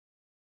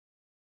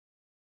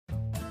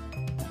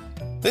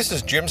This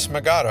is Jim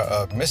Smagata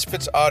of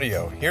Misfits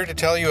Audio, here to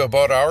tell you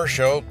about our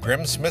show,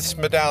 Grimmsmith's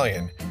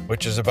Medallion,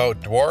 which is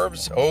about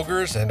dwarves,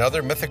 ogres, and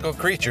other mythical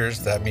creatures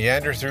that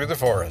meander through the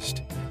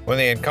forest. When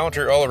they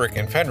encounter Ulrich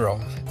and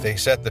Fenrir, they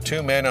set the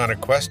two men on a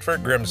quest for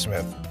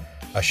Grimmsmith,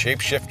 a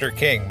shapeshifter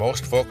king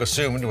most folk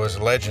assumed was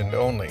legend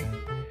only.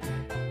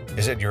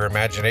 Is it your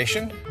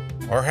imagination,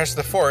 or has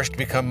the forest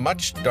become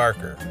much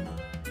darker?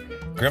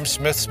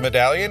 Grimmsmith's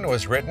Medallion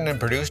was written and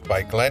produced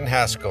by Glenn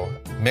Haskell,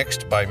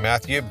 mixed by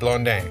Matthew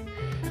Blondin.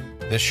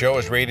 This show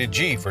is rated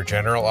G for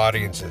general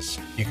audiences.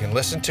 You can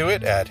listen to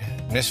it at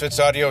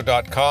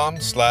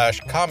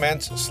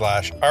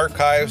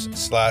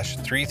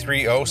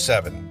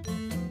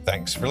misfitsaudio.com/comments/archives/3307.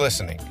 Thanks for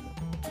listening.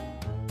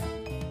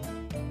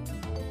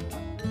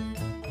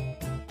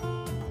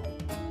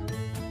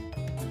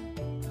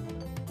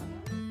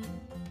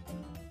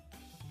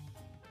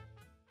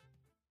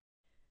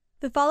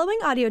 The following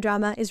audio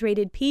drama is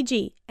rated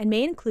PG and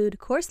may include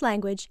coarse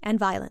language and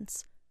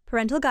violence.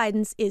 Parental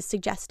guidance is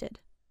suggested.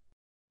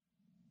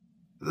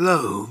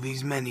 Lo,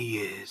 these many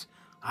years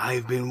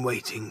I've been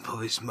waiting for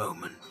this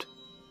moment.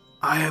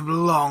 I have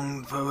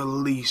longed for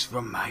release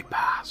from my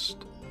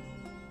past.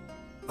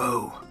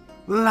 Oh,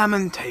 the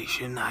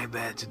lamentation I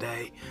bear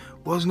today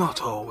was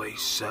not always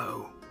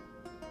so.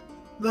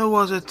 There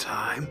was a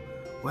time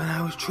when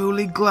I was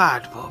truly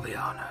glad for the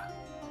honor,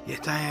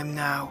 yet I am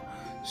now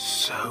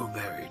so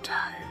very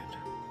tired.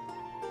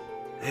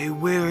 A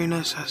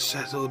weariness has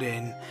settled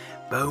in,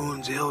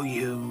 bones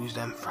ill-used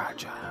and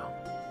fragile.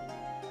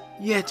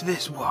 Yet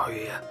this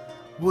warrior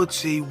would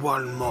see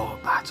one more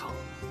battle,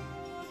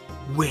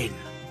 win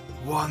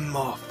one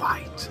more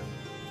fight.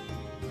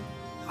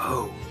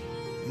 Oh,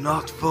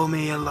 not for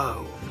me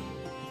alone.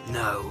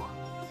 No,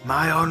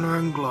 my honor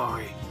and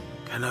glory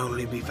can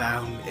only be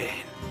found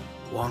in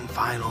one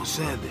final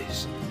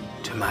service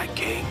to my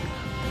king.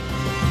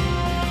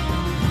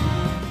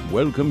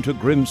 Welcome to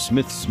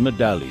Grimmsmith's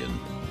Medallion,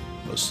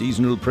 a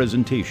seasonal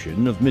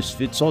presentation of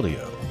Misfits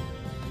Audio.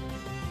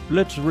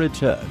 Let's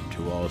return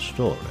to our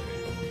story.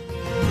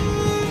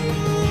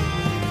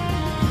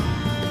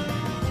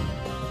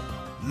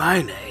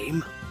 My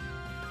name?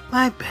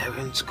 My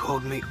parents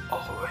called me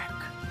Ulrich.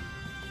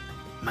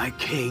 My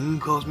king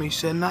calls me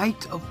Sir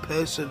Knight of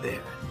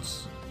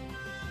Perseverance.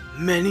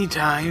 Many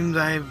times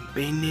I've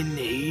been in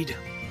need,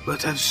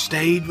 but have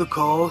stayed the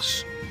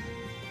course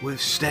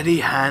with steady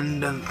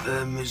hand and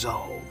firm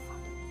resolve.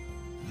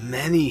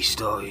 Many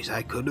stories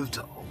I could have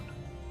told,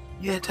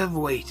 yet have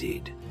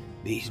waited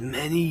these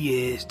many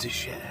years to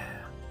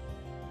share.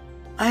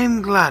 I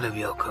am glad of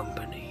your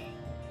company.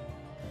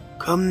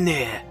 Come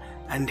near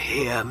and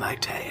hear my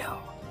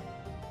tale.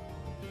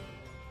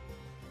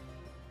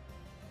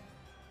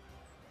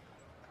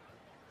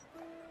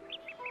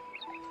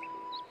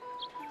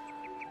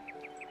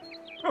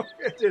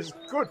 It is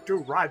good to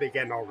ride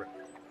again, Ulrich.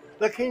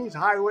 The King's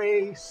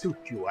Highway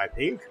suits you, I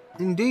think.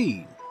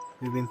 Indeed,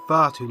 we've been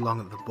far too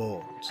long at the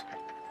boards.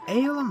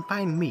 Ale and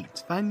fine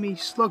meats find me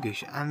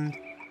sluggish and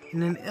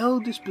in an ill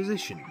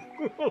disposition.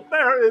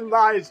 Therein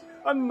lies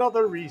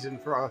another reason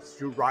for us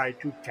to ride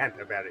to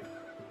Canterbury.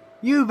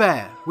 You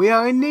there, we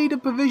are in need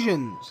of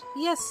provisions.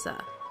 Yes, sir,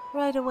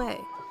 right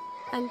away,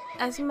 and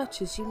as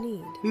much as you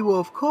need. We will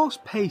of course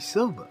pay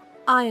silver.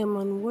 I am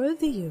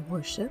unworthy, your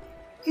worship.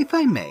 If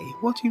I may,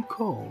 what are you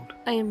called?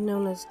 I am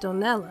known as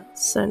Donella,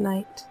 Sir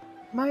Knight.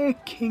 Am I a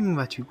king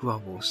that you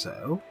grovel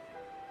so?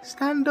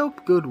 Stand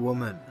up, good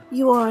woman.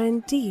 You are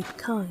indeed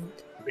kind.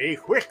 Be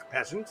quick,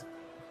 peasant.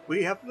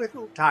 We have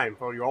little time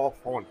for your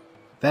fun.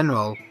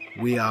 Fenrir,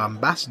 we are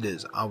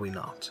ambassadors, are we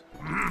not?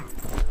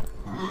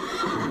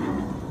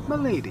 My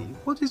lady,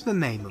 what is the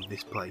name of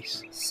this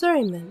place?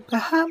 Surreyman.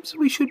 Perhaps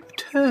we should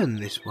return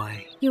this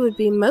way. You would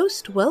be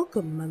most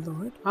welcome, my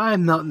lord. I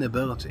am not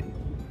nobility.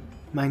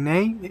 My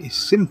name is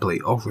simply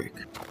Ulrich.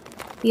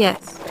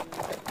 Yes,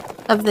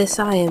 of this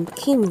I am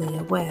keenly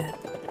aware.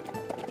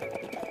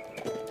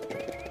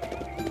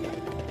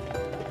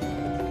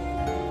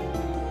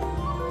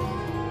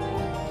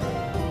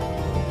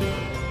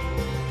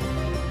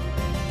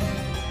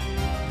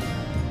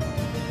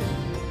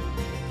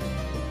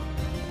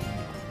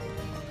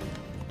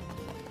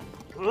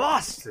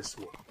 Lost this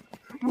world.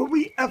 Will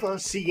we ever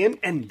see an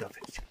end of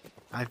it?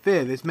 I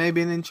fear this may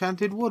be an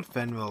enchanted wood,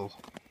 Fenrir.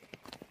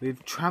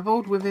 We've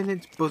travelled within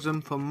its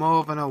bosom for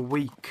more than a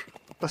week.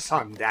 The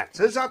sun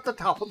dances at the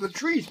top of the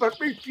trees, but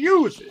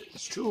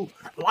refuses to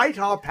light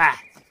our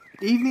path.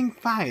 Evening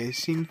fires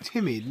seem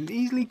timid and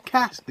easily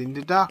cast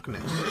into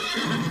darkness.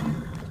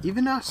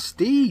 Even our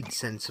steeds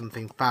sense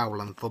something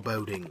foul and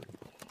foreboding.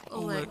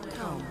 Ulrich,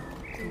 come.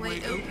 The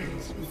way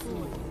opens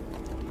before you.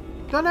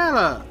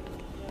 Donella!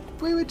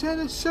 We return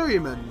to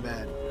Surreyman,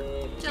 then.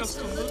 Just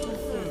a little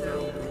further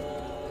over.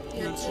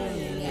 Your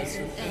journey has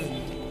an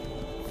end.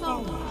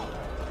 Follow.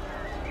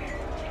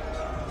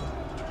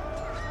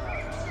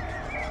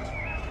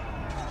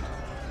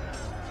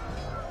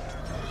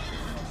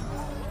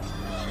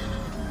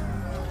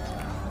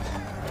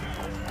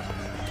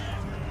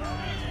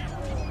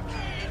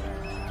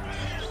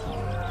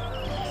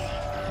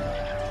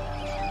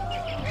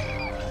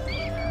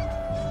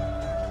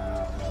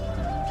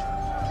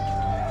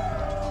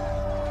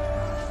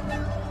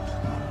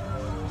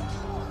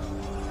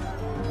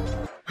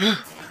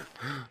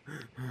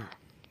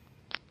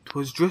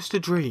 'Twas just a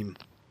dream.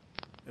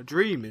 A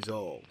dream is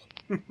all.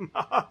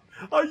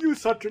 Are you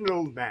such an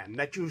old man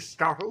that you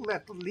startle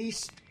at the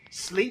least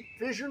sleep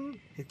vision?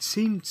 It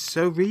seemed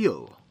so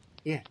real.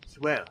 Yes,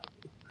 well,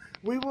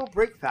 we will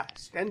break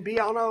fast and be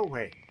on our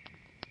way.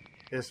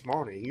 This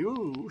morning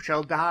you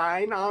shall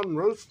dine on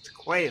roast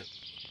quail.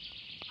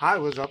 I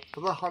was up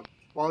for the hunt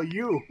while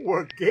you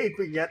were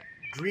gaping at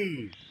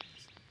dreams.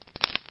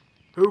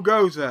 Who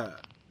goes there?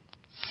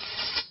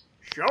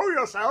 Show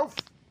yourself!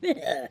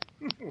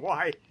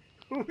 Why,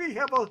 we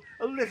have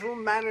a little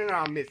man in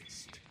our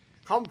midst.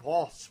 Come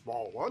forth,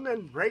 small one,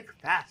 and break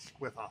fast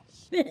with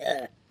us.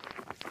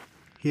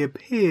 He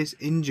appears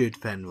injured,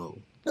 Fenwell.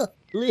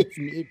 Leave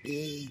me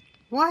be.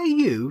 Why are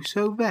you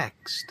so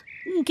vexed?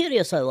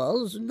 Curious I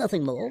was,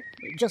 nothing more.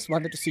 Just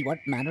wanted to see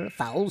what manner of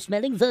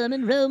foul-smelling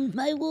vermin roamed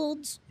my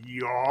woods.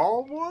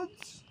 Your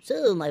woods?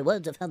 So my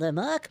words have had their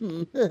mark.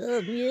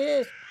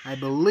 Yes. I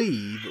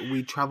believe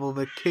we travel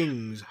the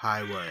King's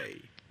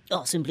highway.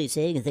 Oh, simply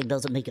saying a thing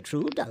doesn't make it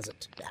true, does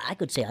it? I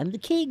could say I'm the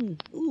king.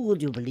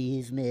 Would you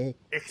believe me?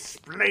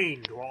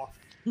 Explain, dwarf.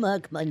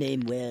 Mark my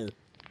name well.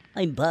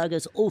 I'm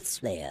Bargus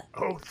Oathslayer.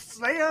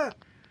 Oathslayer?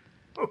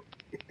 Oh,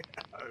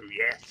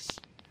 yes.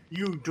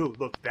 You do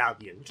look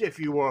valiant if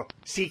you were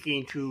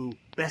seeking to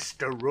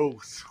best a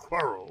roast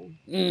squirrel.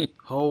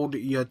 Hold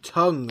your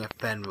tongue,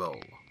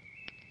 Fenwell.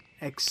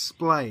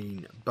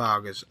 Explain,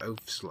 Bargus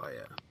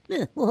Oathslayer.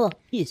 Oh,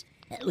 yes.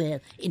 Well,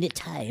 in a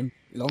time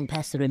long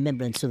past the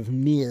remembrance of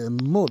mere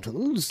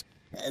mortals,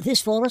 this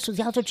forest was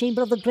the outer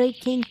chamber of the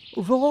great king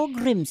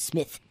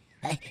Grimmsmith.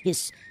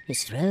 His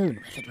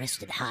throne, well, it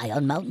rested high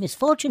on Mount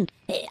Misfortune,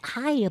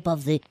 high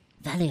above the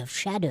Valley of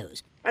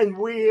Shadows. And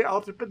we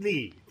are to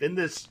believe in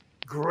this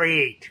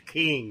great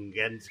king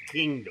and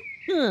kingdom.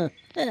 Well,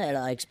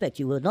 I expect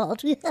you were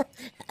not,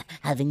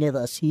 having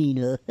never seen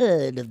or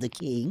heard of the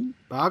king.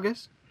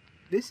 Bargus,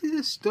 this is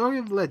a story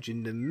of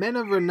legend and men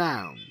of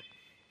renown.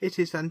 It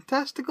is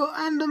fantastical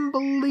and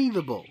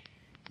unbelievable,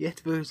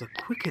 yet there is a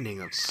quickening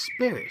of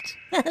spirit.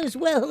 As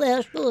well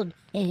there should,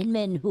 in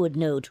men who would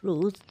know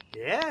truth.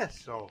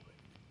 Yes, Owen.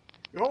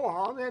 Go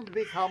on and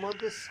become a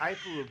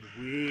disciple of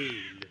wee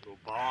little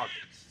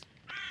Bargus.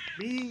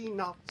 Be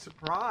not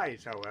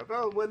surprised,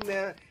 however, when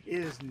there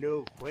is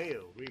no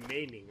quail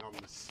remaining on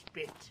the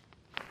spit.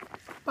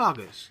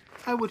 Bargus,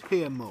 I would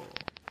hear more.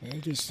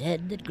 It is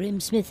said that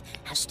Grimmsmith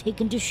has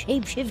taken to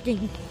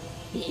shape-shifting.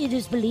 It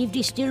is believed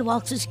he still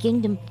walks his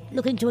kingdom,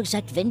 looking to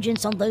exact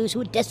vengeance on those who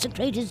would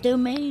desecrate his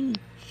domain.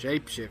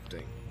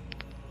 Shape-shifting.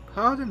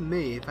 Pardon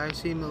me if I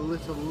seem a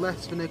little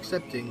less than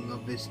accepting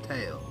of this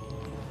tale.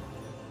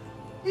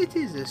 It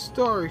is a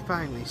story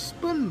finely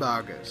spun,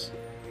 Bargus,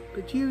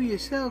 but you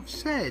yourself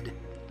said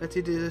that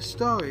it is a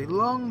story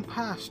long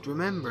past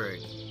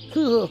remembering.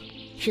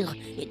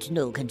 It's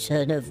no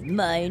concern of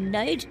mine,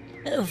 knight.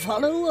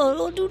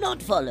 Follow or do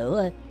not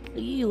follow.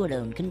 You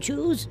alone can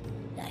choose.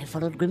 I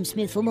followed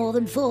Grimmsmith for more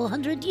than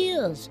 400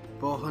 years.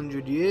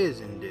 400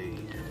 years,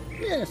 indeed.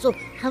 Yeah, so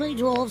how many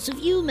dwarves have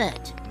you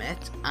met?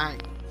 Met?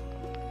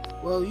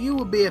 Well, you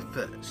will be a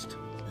first.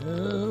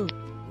 Oh,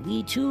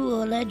 we too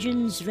are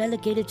legends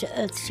relegated to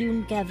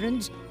earth-hewn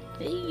caverns.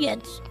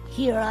 Yet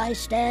here I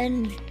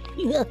stand.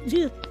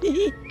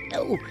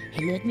 Oh,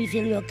 and let me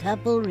fill your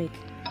cup, Ulrich.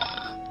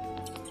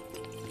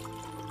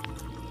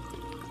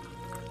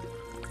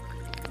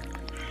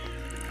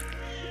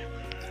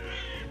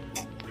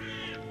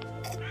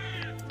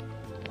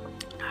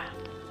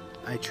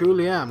 I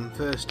truly am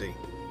thirsty.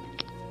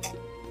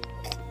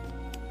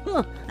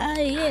 Oh,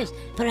 yes,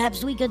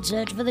 perhaps we could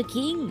search for the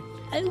king.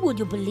 Would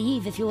you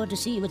believe if you were to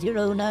see with your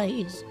own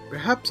eyes?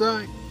 Perhaps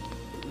I'm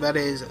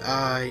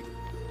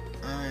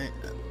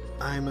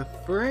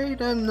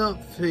afraid I'm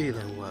not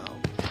feeling well.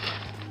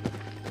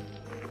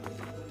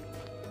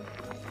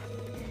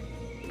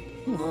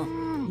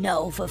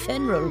 Now for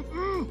Fenrir.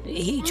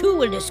 He too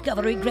will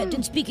discover regret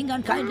in speaking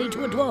unkindly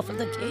to a dwarf of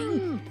the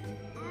king.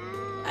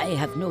 I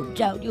have no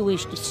doubt you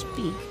wish to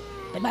speak,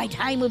 but my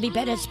time will be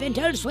better spent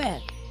elsewhere.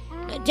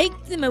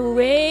 Take them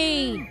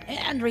away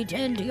and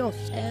return to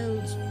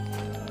yourselves.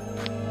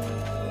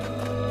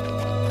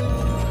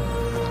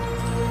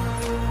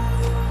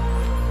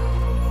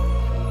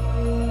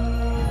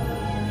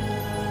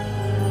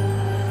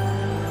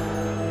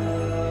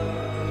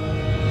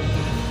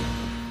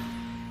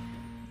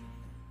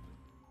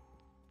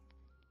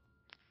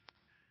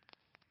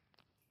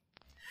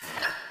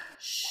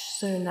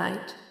 Sir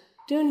Knight,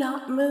 do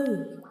not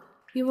move.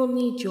 You will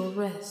need your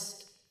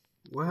rest.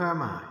 Where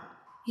am I?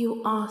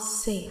 You are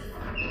safe.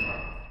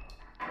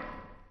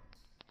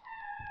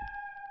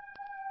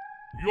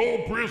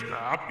 Your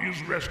prisoner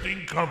is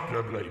resting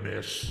comfortably,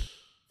 miss.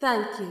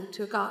 Thank you,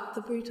 Turgot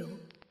the Brutal.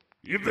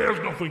 If there's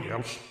nothing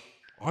else,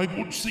 I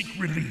would seek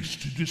release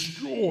to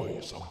destroy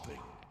something.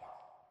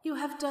 You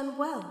have done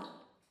well.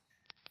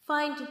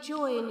 Find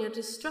joy in your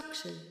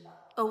destruction.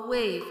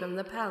 Away from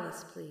the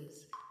palace,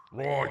 please.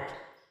 Right.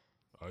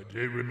 I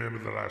do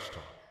remember the last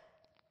time.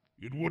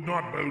 It would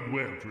not bode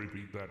well to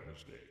repeat that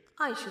mistake.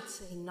 I should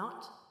say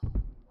not.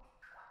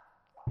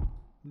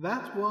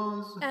 That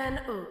was... An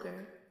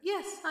ogre.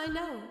 Yes, I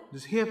know.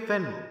 Does he have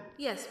Fenrir?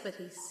 Yes, but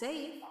he's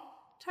safe.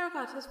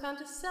 Turgot has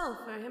found a cell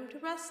for him to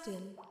rest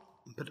in.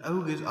 But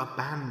ogres are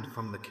banned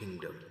from the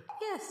kingdom.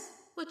 Yes,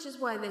 which is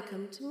why they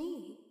come to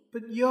me.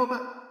 But you're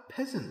that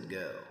peasant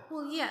girl.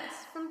 Well,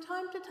 yes, from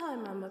time to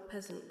time I'm a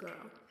peasant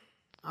girl.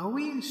 Are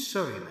we in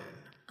Surrey, then?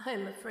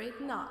 I'm afraid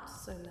not,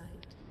 Sir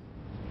Knight.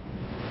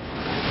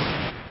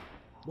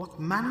 What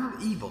manner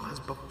of evil has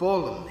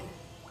befallen me?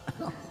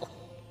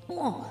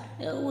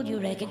 Would you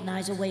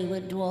recognize a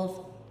wayward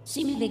dwarf,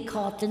 seemingly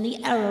caught in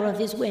the error of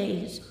his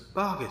ways?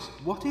 Bargus,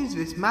 what is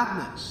this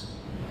madness?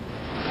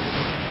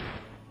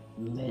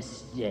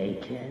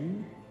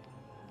 Mistaken?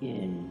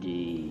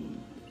 Indeed.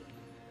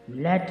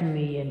 Let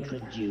me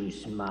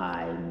introduce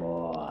my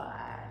more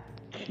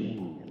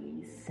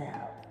kingly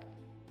self.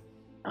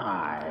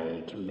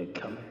 I can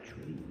become a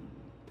tree,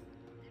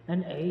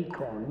 an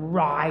acorn,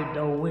 ride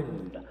the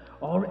wind,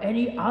 or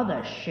any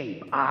other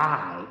shape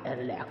I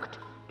elect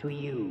to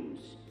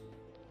use.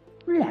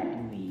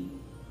 Let me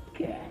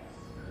guess.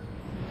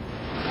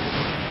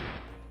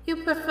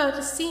 You prefer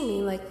to see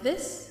me like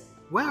this?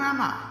 Where am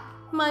I?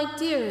 My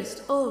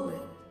dearest Ulrich,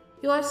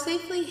 you are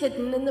safely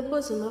hidden in the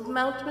bosom of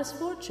Mount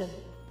Misfortune,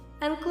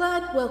 and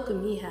glad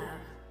welcome ye have.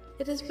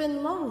 It has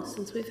been long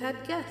since we've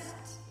had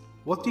guests.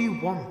 What do you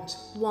want?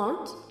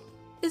 Want?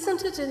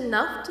 Isn't it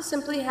enough to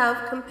simply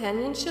have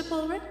companionship,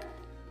 Ulrich?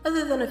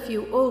 Other than a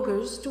few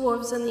ogres,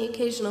 dwarves, and the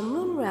occasional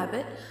moon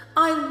rabbit,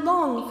 I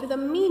long for the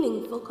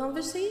meaningful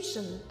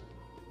conversation.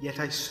 Yet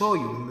I saw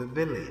you in the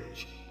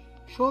village.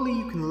 Surely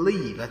you can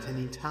leave at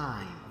any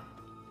time.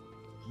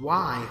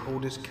 Why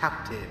hold us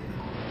captive?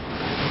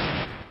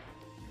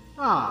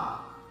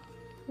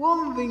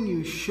 One thing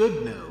you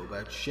should know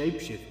about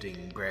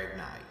shapeshifting, brave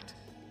knight.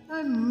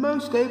 I'm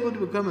most able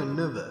to become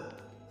another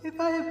if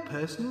I have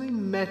personally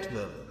met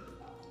them.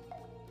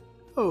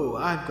 Oh,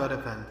 I've got a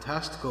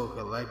fantastical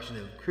collection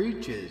of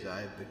creatures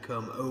I've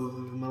become over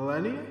the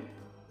millennia.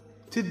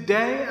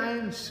 Today I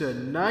am Sir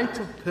Knight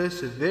of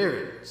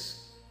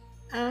Perseverance,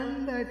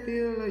 and I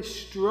feel a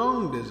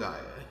strong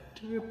desire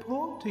to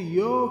report to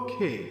your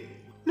king.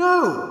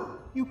 No!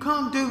 You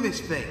can't do this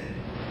thing!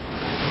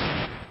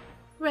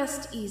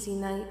 Rest easy,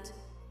 knight.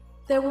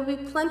 There will be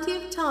plenty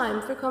of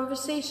time for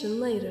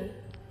conversation later.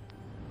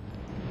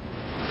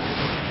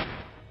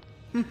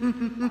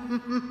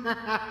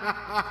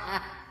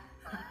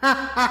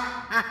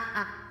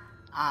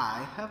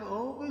 I have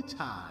all the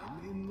time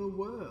in the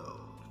world.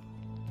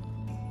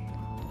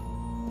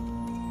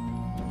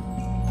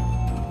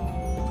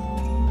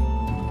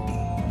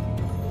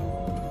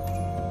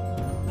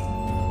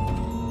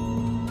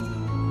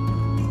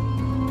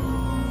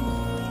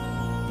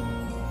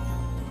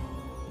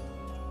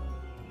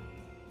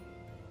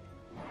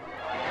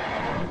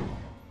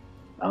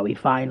 Are we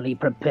finally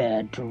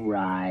prepared to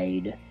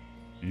ride?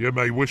 You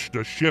may wish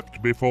to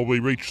shift before we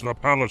reach the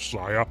palace,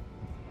 sire.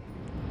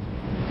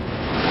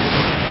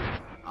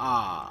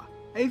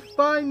 A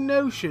fine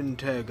notion,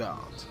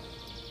 Turgot.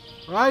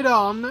 Ride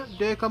on,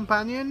 dear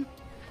companion.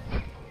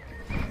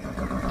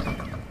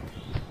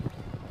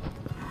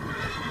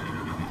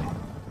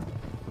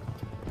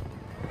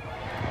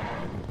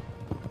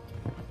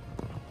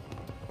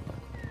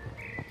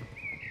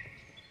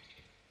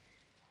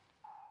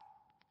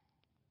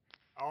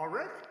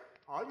 Ulrich,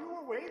 are you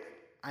awake?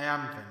 I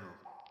am, Fenrir.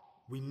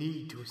 We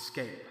need to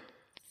escape.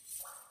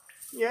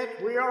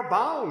 Yet we are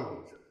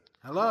bound.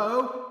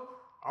 Hello?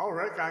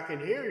 Ulrich, I can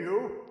hear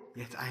you.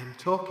 Yet I am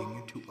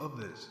talking to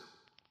others.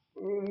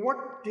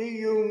 What do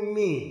you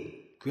mean?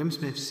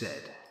 Grimmsmith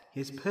said he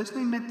has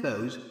personally met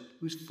those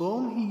whose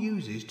form he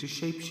uses to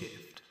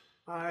shapeshift.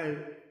 I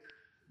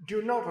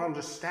do not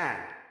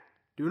understand.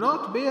 Do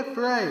not be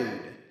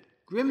afraid.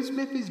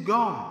 Grimmsmith is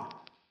gone.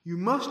 You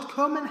must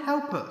come and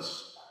help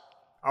us.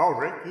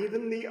 Ulrich,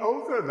 even the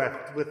ogre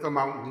left with the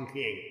Mountain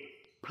King.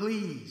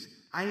 Please,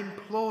 I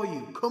implore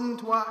you, come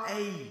to our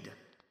aid.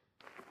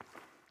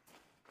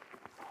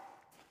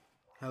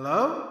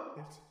 Hello?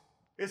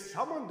 Is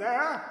someone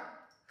there?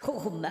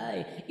 Oh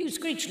my, you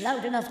screech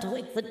loud enough to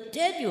wake the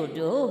dead, you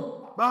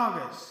do.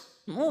 Bargus.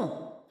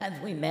 Oh,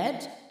 have we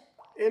met?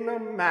 In a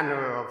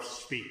manner of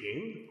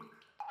speaking.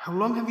 How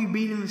long have you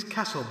been in this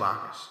castle,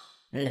 Bargus?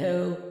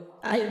 Lo,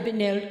 I have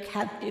been held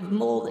captive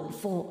more than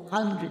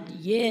 400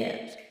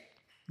 years.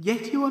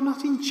 Yet you are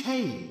not in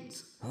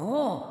chains.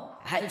 Oh,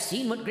 I've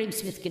seen what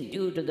Grimmsmith can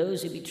do to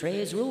those who betray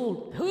his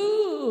rule.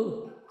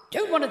 Ooh,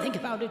 don't want to think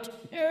about it.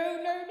 No,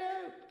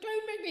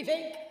 don't make me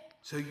think.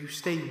 So you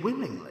stay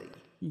willingly?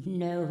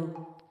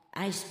 No,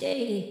 I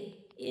stay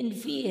in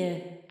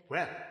fear.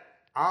 Well,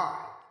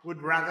 I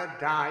would rather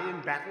die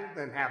in battle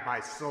than have my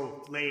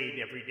soul flayed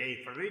every day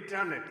for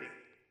eternity.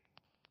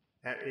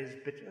 There is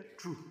bitter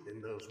truth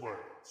in those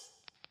words.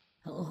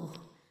 Oh,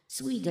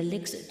 sweet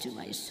elixir to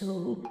my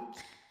soul.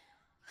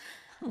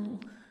 Oh,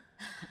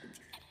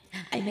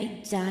 I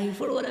may die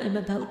for what I'm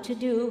about to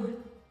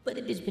do, but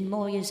it has been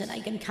more years than I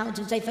can count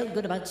since I felt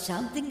good about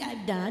something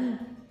I've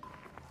done.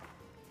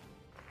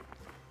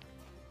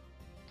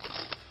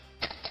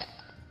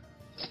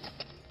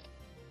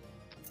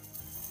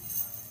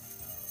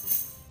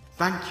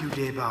 Thank you,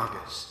 dear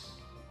Bargus.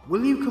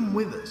 Will you come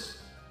with us?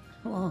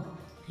 Oh,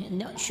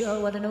 not sure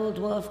what an old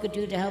dwarf could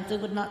do to help that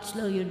would not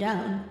slow you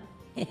down.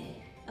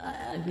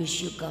 I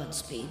wish you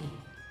Godspeed.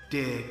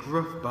 Dear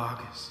gruff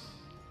Bargus,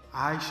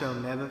 I shall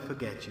never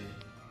forget you.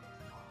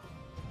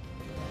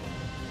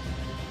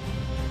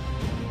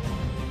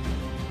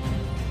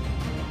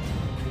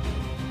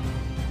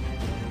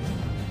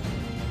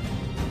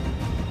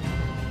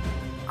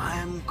 I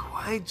am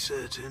quite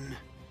certain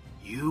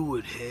you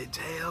would hear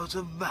tales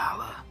of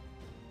valor,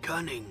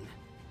 cunning,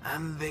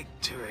 and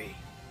victory.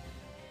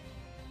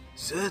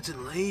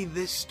 Certainly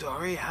this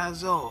story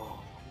has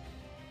all,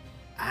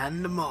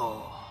 and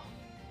more.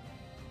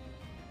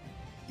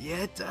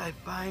 Yet I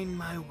find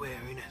my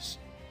weariness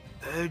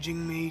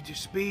urging me to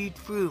speed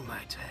through my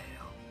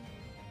tale.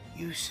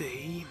 You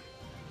see,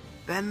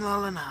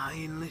 Benwell and I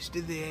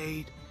enlisted the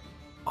aid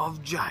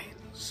of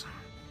giants,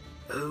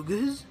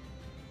 ogres,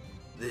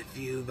 the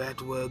few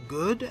that were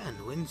good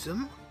and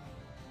winsome,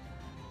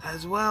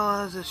 as well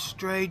as a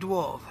stray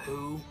dwarf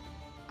who,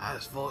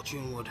 as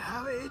fortune would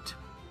have it,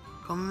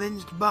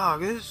 convinced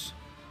Bargus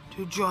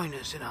to join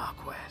us in our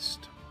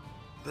quest.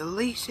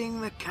 Releasing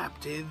the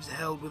captives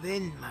held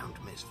within Mount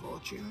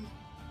Misfortune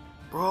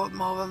brought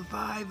more than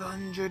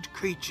 500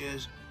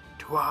 creatures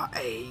to our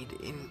aid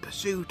in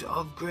pursuit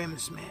of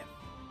Grimmsmith.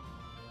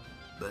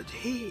 But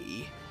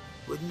he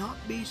would not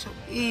be so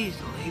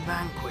easily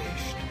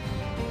vanquished.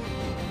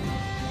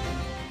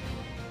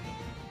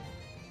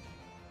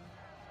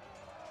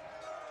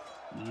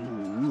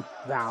 You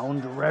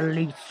found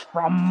release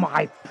from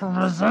my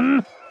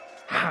prison?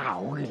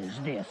 How is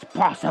this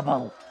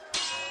possible?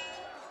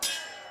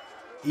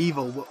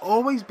 Evil will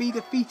always be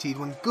defeated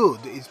when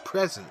good is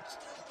present.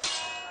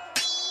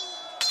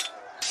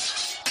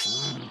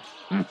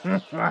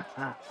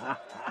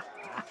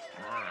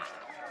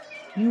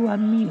 You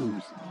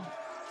amuse me,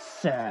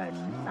 Sir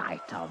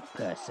Knight of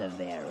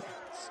Perseverance.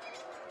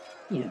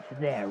 If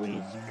there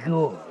is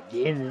good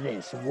in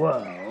this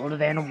world,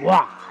 then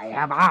why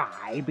have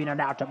I been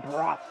allowed to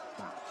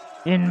prosper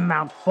in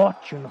Mount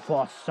Fortune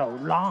for so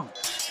long?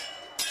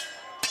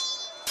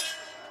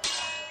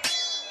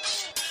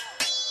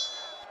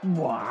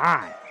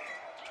 Why,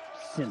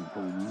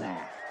 simple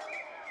man,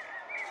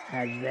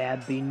 has there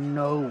been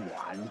no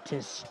one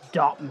to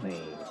stop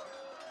me?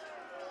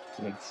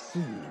 It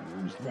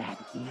seems that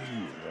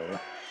evil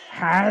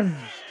has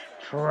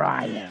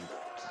triumphed.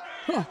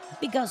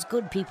 Because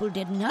good people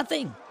did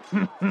nothing.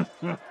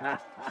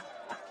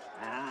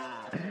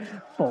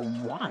 For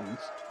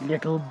once,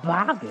 little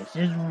Bargus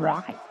is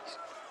right.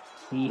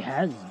 He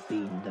has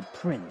been the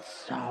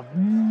prince of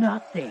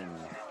nothing.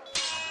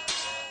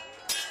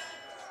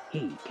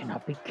 He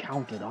cannot be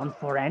counted on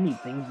for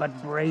anything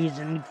but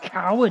brazen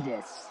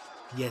cowardice.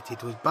 Yet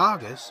it was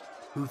Bargus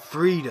who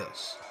freed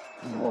us.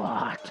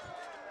 What?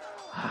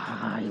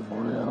 I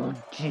will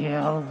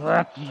deal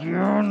with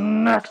you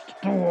next,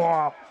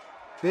 dwarf.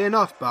 Fear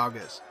not,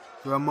 Bargus.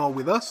 There are more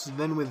with us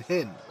than with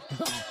him.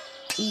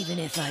 Even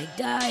if I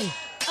die,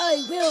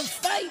 I will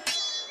fight.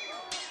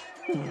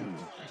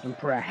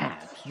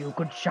 Perhaps you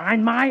could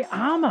shine my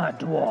armor,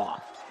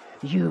 dwarf.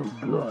 You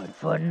good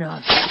for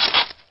nothing.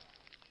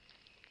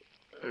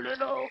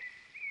 Little.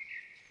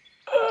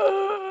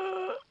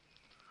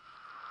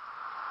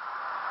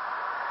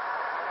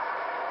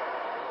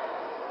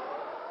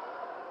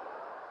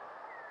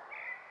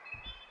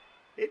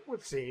 It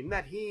would seem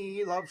that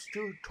he loves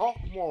to talk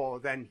more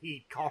than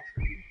heed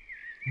caution.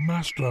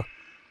 Master,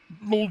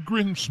 Lord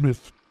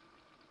Grimmsmith.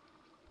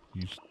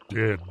 He's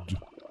dead.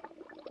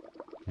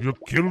 You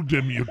killed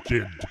him, you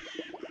did.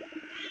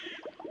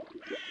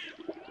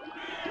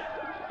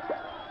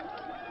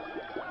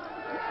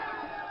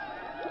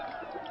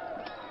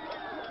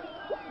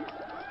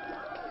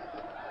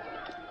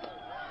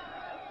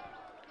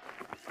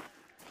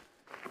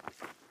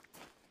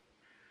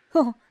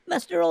 Oh,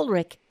 Master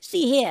Ulrich,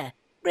 see here.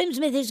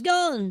 Grimmsmith is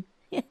gone.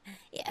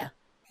 Yeah.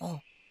 Oh,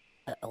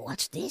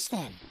 what's this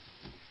then?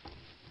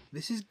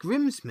 This is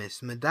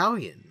Grimmsmith's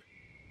medallion.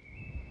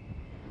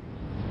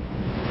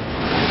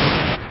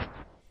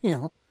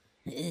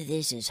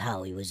 This is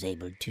how he was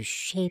able to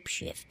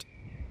shapeshift.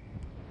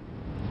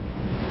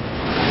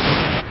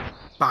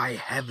 By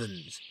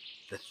heavens,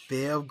 the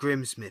fear of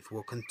Grimmsmith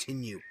will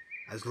continue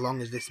as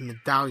long as this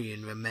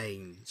medallion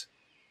remains.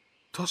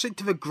 Toss it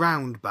to the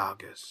ground,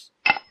 Bargus.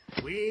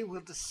 We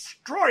will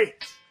destroy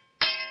it!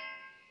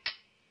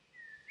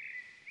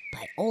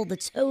 By all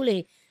that's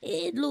holy,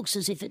 it looks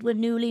as if it were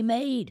newly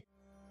made.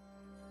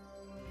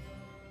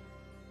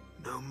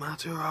 No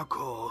matter our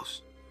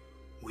course,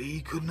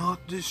 we could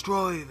not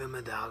destroy the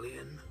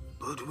medallion,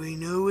 but we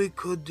knew it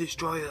could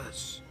destroy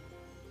us.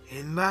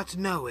 In that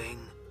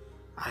knowing,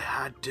 I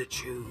had to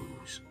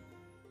choose.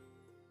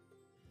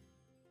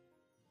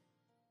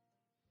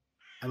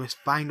 I must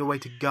find a way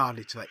to guard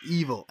it so that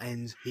evil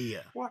ends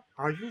here. What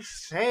are you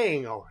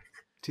saying, Ulrich?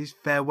 'Tis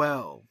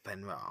farewell,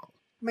 Fenral.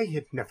 May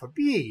it never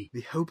be. The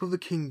hope of the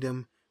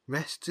kingdom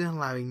rests in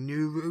allowing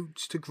new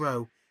roots to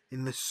grow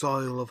in the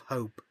soil of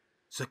hope.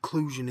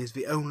 Seclusion is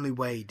the only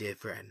way, dear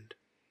friend.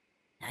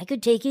 I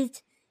could take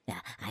it.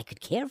 I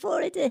could care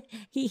for it.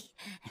 Give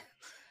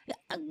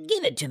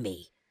it to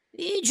me.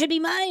 It should be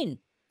mine.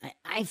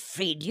 I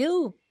freed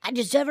you. I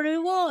deserve a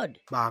reward.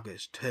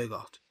 Vargas,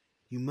 Turgot,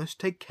 you must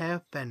take care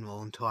of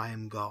Fenrir until I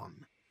am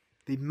gone.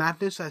 The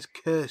madness has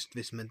cursed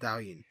this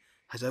medallion,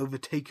 has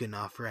overtaken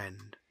our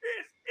friend.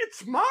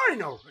 It's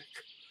mine,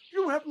 Ulrich.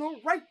 You have no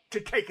right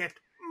to take it.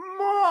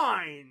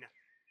 Mine!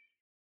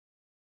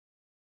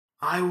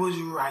 I was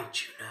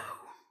right, you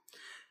know.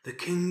 The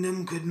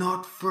kingdom could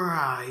not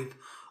thrive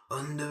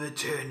under a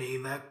tyranny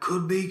that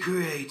could be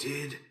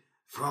created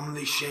from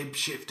the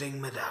shape-shifting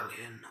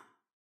medallion.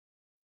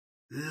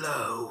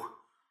 Lo,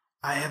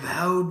 I have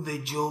held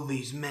vigil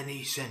these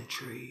many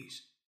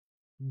centuries,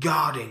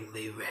 guarding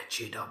the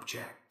wretched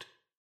object,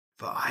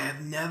 for I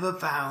have never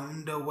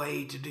found a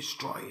way to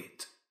destroy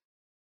it.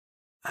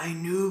 I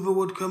knew there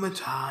would come a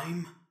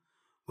time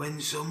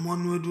when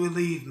someone would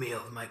relieve me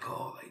of my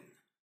calling.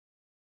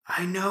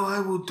 I know I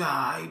will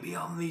die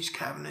beyond these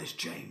cavernous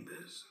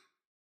chambers.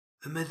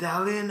 The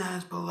medallion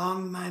has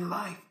prolonged my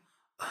life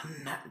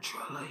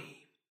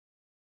unnaturally.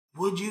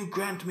 Would you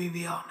grant me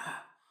the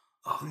honor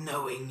of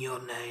knowing your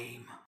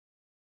name?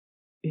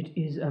 It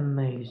is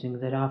amazing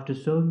that after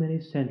so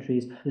many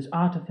centuries this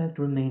artifact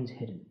remains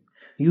hidden.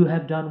 You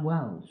have done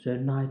well, Sir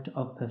Knight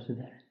of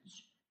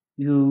Perseverance.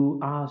 You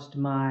asked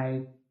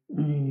my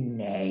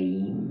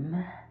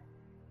name?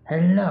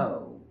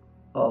 Hello,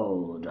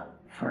 old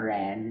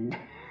friend.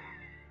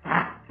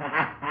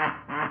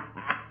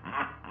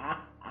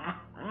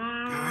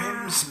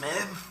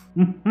 Grimmsmith?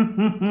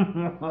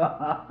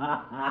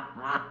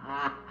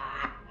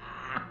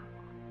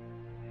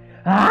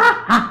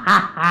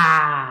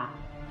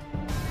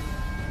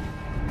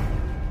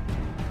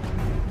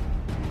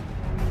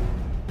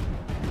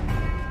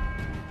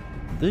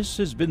 This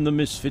has been the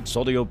Misfits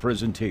audio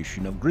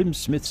presentation of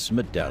Grimmsmith's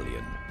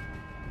Medallion.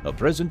 A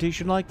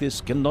presentation like this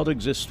cannot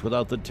exist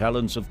without the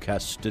talents of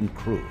cast and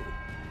crew.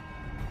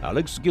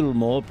 Alex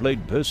Gilmore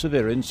played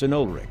Perseverance and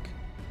Ulrich,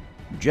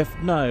 Jeff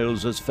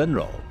Niles as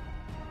Fenrir,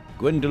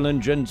 Gwendolyn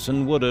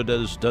Jensen Woodard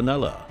as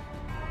Donella,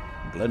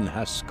 Glenn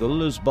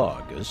Haskell as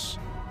Vargas,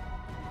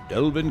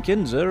 Delvin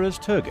Kinzer as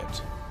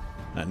Turgot,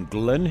 and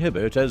Glenn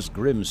Hibbert as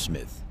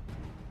Grimmsmith.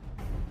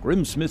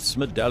 Grimmsmith's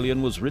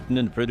Medallion was written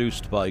and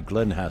produced by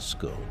Glenn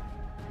Haskell,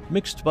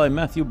 mixed by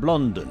Matthew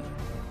Blondin,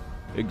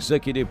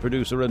 executive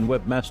producer and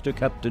webmaster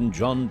Captain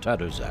John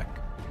Tatterzak.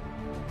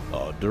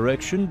 Art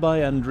direction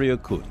by Andrea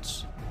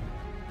Kuntz.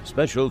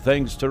 Special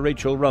thanks to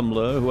Rachel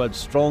Rumler, who had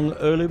strong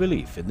early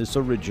belief in this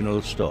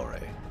original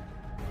story.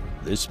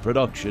 This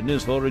production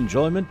is for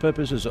enjoyment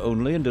purposes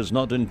only and does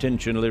not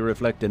intentionally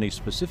reflect any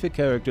specific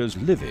characters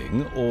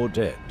living or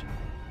dead.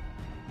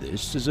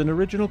 This is an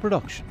original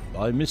production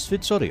by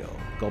Misfits Audio,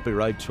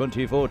 copyright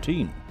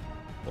 2014.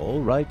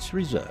 All rights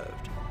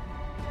reserved.